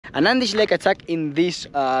an Andy Schleck attack in this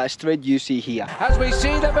straight you see here. As we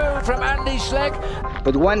see the move from Andy Schleck.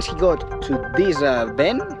 But once he got to this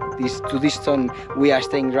bend, to this stone we are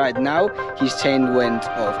staying right now, his chain went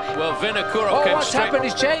off. Well, Vinokurov came what's happened?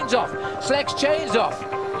 His chain's off. Schleck's chain's off.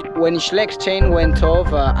 When Schleck's chain went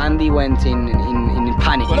off, Andy went in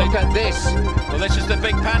panic. Well, look at this. Well, this is the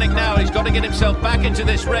big panic now. He's got to get himself back into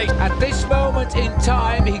this race. At this moment in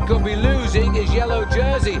time, he could be losing his yellow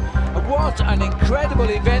jersey. What an incredible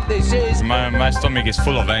event this is. My stomach is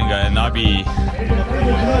full of anger, and I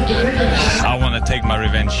want to take my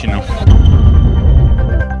revenge, you know.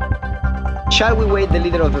 Shall we wait the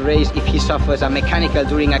leader of the race if he suffers a mechanical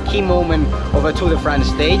during a key moment of a Tour de France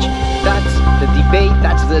stage? That's the debate,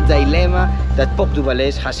 that's the dilemma that Pop du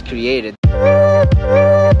Balès has created.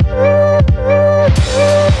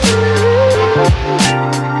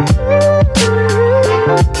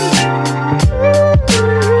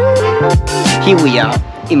 Here we are,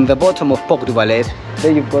 in the bottom of Pop du Balès.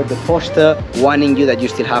 There you've got the poster warning you that you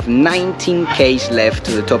still have 19 k's left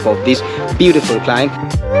to the top of this beautiful climb.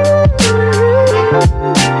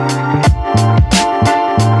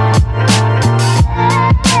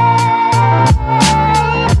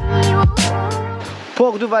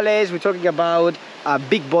 Port du Balès, we're talking about a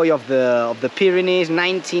big boy of the Pyrenees,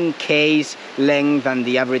 19 k's length, and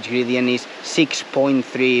the average gradient is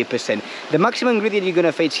 6.3%. The maximum gradient you're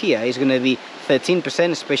gonna face here is gonna be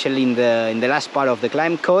 13%, especially in the last part of the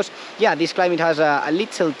climb course. Yeah, this climb, it has a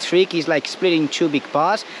little trick. It's like splitting two big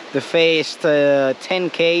parts. The first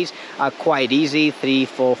 10 k's are quite easy, 3,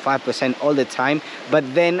 4, 5% all the time, but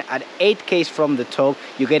then at 8 k's from the top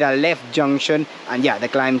you get a left junction, and yeah, the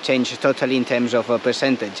climb changes totally in terms of a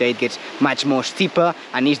percentage. It gets much more steeper,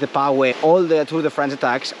 and is the part where all the Tour de France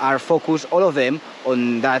attacks are focused, all of them,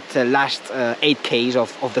 on that last 8 k's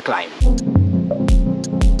of the climb.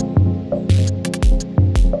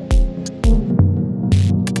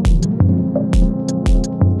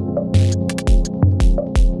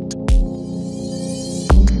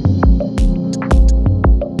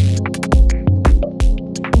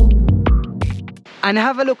 And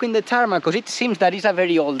have a look in the tarmac, because it seems that it's a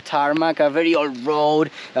very old tarmac, a very old road.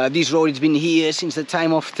 This road has been here since the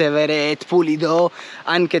time of Teveret, Pulido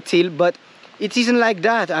and Quetil, but it isn't like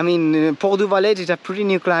that. I mean, Port du Balès is a pretty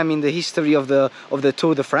new climb in the history of the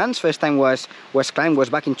Tour de France. First time was climbed was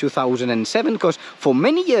back in 2007, because for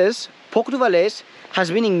many years Port du Balès has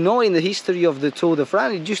been ignored in the history of the Tour de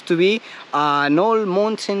France. It used to be an old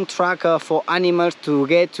mountain track for animals to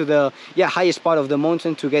get to the highest part of the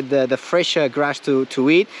mountain to get the fresher grass to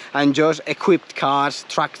eat, and just equipped cars,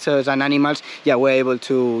 tractors and animals were able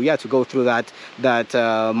to go through that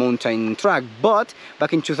mountain track. But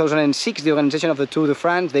back in 2006, the organization of the Tour de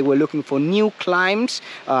France, they were looking for new climbs,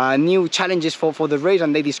 new challenges for the race,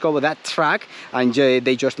 and they discovered that track, and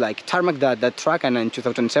they just like tarmac that track. And in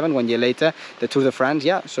 2007, 1 year later, the Tour de France,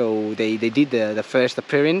 so they did the first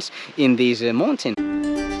appearance in this mountain.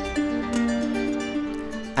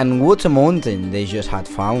 And what a mountain they just had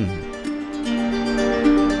found.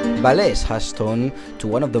 Balès has turned to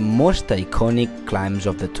one of the most iconic climbs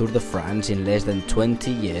of the Tour de France in less than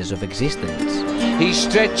 20 years of existence. He's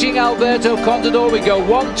stretching Alberto Contador, we go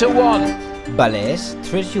 1-1. Balès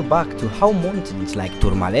traces you back to how mountains like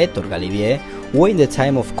Tourmalet or Galibier were in the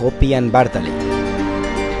time of Coppi and Bartali.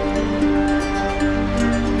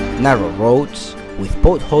 Narrow roads with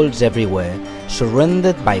potholes everywhere,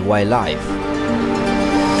 surrounded by wildlife.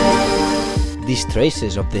 These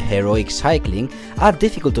traces of the heroic cycling are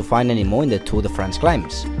difficult to find anymore in the Tour de France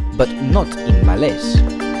climbs, but not in Balès.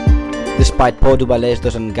 Despite Port du Balès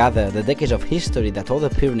doesn't gather the decades of history that other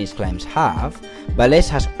Pyrenees climbs have, Balès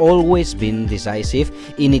has always been decisive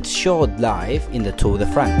in its short life in the Tour de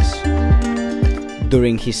France.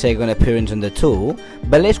 During his second appearance on the Tour,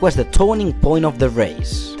 Balès was the turning point of the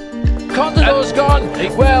race. Contador's gone.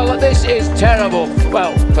 Well, this is terrible.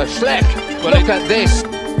 Well, for Schleck, look at this.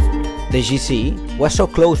 The GC was so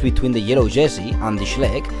close between the yellow jersey, Andy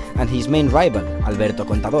Schleck, and his main rival, Alberto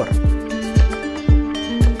Contador.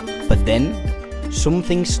 But then,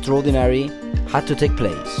 something extraordinary had to take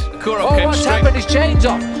place. What's happened? His chain's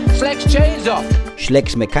off. Schleck's chain's off.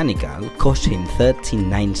 Schleck's mechanical cost him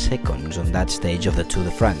 39 seconds on that stage of the Tour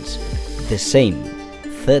de France. The same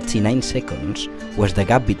 39 seconds was the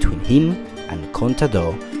gap between him and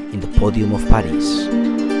Contador in the podium of Paris.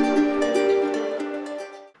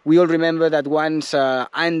 we all remember that once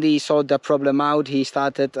Andy sorted the problem out, he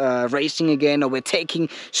started racing again, overtaking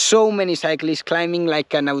so many cyclists, climbing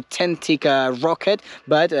like an authentic rocket.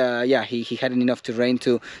 But yeah, he hadn't enough terrain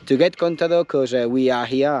to get Contador, because we are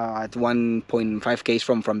here at 1.5 k's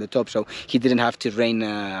from the top, so he didn't have terrain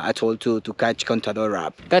at all to catch Contador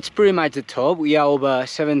up. That's pretty much the top. We are over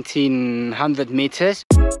 1700 meters.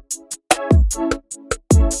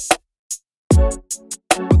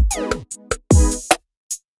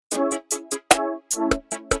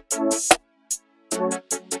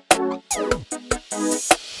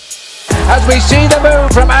 As we see the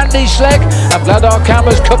move from Andy Schleck, and Vladar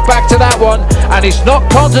Cameras cut back to that one, and it's not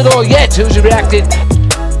Contador yet who's reacted.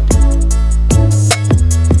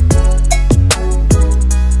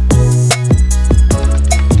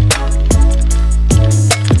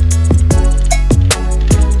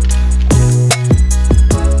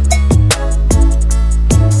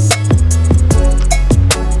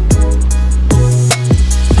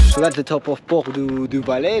 That's the top of Port du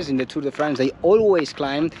Balès in the Tour de France. They always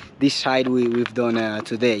climb this side we've done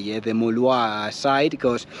today, yeah, the Maulois side,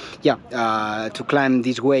 because yeah, to climb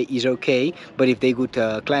this way is okay, but if they could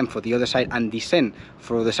climb for the other side and descend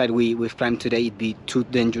for the side we've climbed today, it'd be too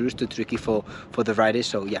dangerous, too tricky for the riders.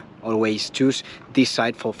 So yeah, always choose this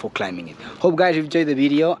side for climbing it. Hope guys you enjoyed the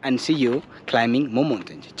video, and see you climbing more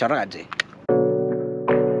mountains. Ciao ragazzi!